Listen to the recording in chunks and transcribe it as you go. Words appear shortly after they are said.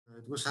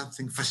It was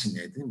something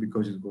fascinating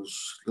because it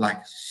was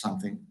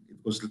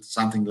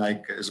something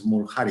like a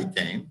small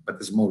hurricane,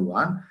 but a small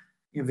one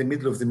in the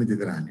middle of the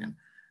Mediterranean.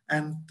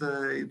 And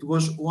it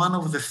was one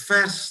of the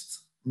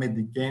first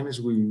Medicanes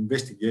we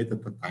investigated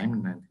at the time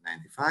in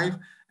 1995.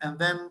 And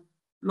then a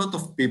lot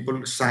of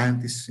people,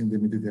 scientists in the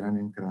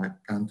Mediterranean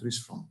countries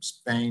from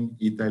Spain,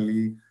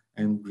 Italy,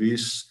 and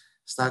Greece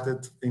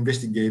started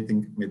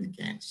investigating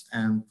Medicanes.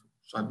 And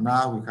so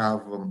now we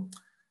have,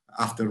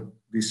 after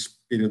this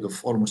period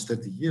of almost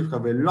 30 years, we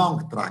have a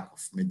long track of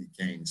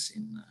Medicanes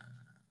in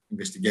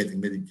investigating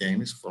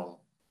Medicanes from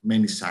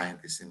many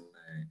scientists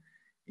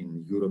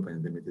in Europe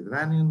and the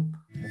Mediterranean.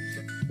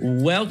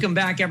 Welcome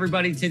back,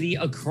 everybody, to the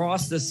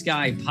Across the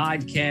Sky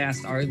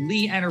podcast, our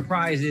Lee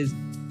Enterprises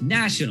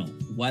National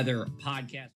Weather Podcast.